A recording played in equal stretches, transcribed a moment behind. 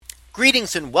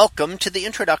Greetings and welcome to the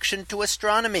introduction to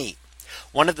astronomy.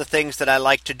 One of the things that I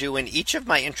like to do in each of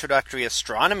my introductory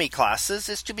astronomy classes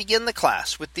is to begin the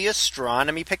class with the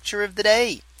astronomy picture of the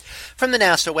day from the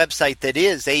NASA website, that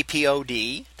is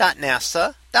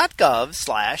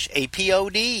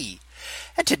apod.nasa.gov/apod.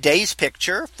 And today's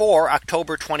picture for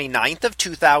October 29th of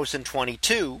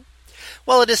 2022.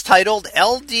 Well, it is titled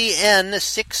LDN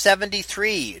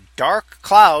 673 Dark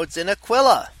Clouds in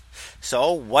Aquilla.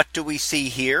 So what do we see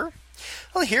here?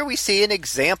 Well, here we see an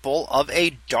example of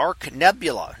a dark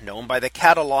nebula known by the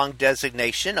catalog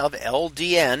designation of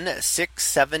LDN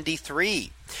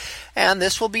 673. And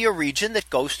this will be a region that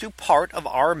goes through part of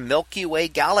our Milky Way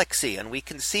galaxy. And we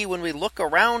can see when we look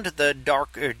around the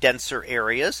darker, denser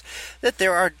areas that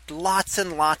there are lots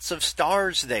and lots of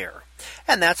stars there.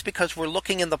 And that's because we're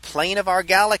looking in the plane of our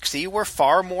galaxy where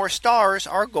far more stars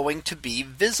are going to be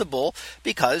visible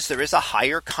because there is a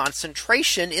higher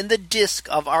concentration in the disk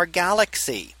of our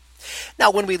galaxy. Now,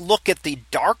 when we look at the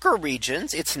darker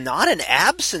regions, it's not an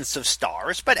absence of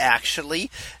stars, but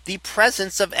actually the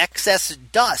presence of excess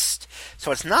dust.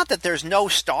 So it's not that there's no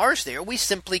stars there. We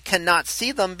simply cannot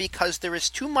see them because there is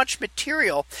too much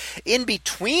material in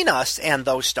between us and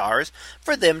those stars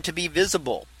for them to be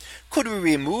visible. Could we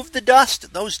remove the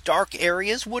dust? Those dark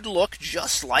areas would look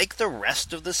just like the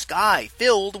rest of the sky,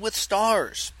 filled with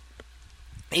stars.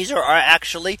 These are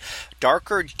actually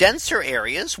darker, denser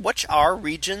areas, which are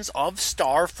regions of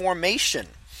star formation.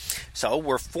 So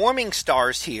we're forming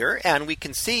stars here, and we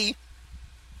can see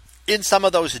in some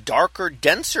of those darker,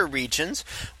 denser regions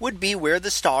would be where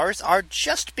the stars are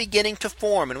just beginning to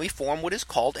form. And we form what is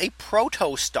called a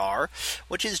protostar,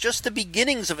 which is just the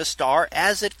beginnings of a star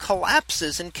as it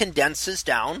collapses and condenses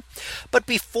down, but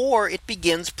before it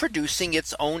begins producing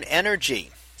its own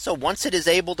energy. So once it is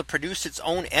able to produce its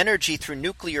own energy through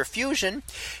nuclear fusion,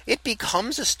 it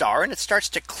becomes a star and it starts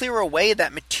to clear away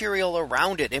that material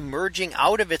around it, emerging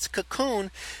out of its cocoon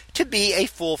to be a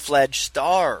full-fledged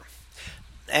star.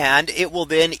 And it will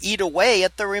then eat away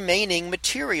at the remaining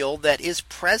material that is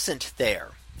present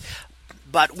there.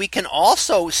 But we can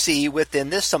also see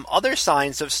within this some other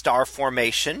signs of star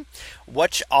formation,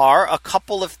 which are a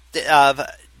couple of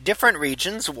different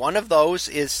regions. One of those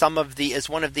is one of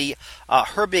the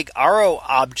Herbig-Auro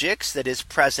objects that is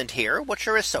present here, which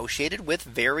are associated with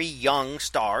very young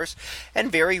stars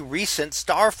and very recent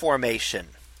star formation.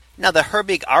 Now, the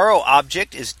Herbig-Auro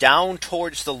object is down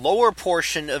towards the lower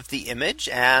portion of the image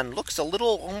and looks a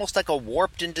little almost like a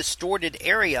warped and distorted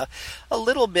area, a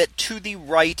little bit to the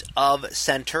right of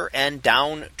center and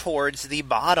down towards the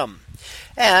bottom.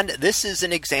 And this is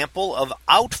an example of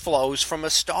outflows from a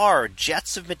star,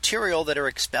 jets of material that are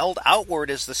expelled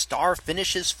outward as the star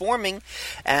finishes forming,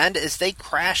 and as they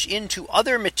crash into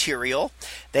other material,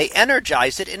 they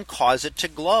energize it and cause it to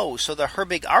glow. So the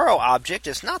Herbig-Auro object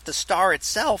is not the star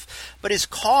itself, but is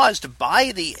caused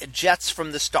by the jets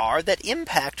from the star that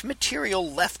impact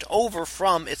material left over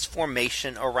from its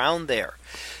formation around there.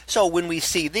 So when we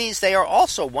see these, they are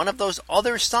also one of those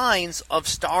other signs of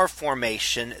star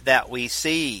formation that we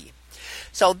see.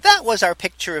 So that was our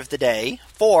picture of the day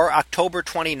for October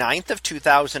 29th of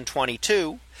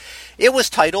 2022. It was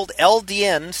titled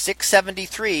LDN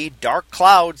 673 Dark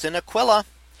Clouds in Aquilla.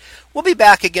 We'll be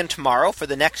back again tomorrow for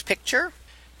the next picture.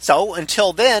 So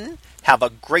until then, have a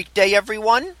great day,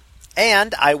 everyone,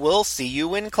 and I will see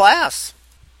you in class.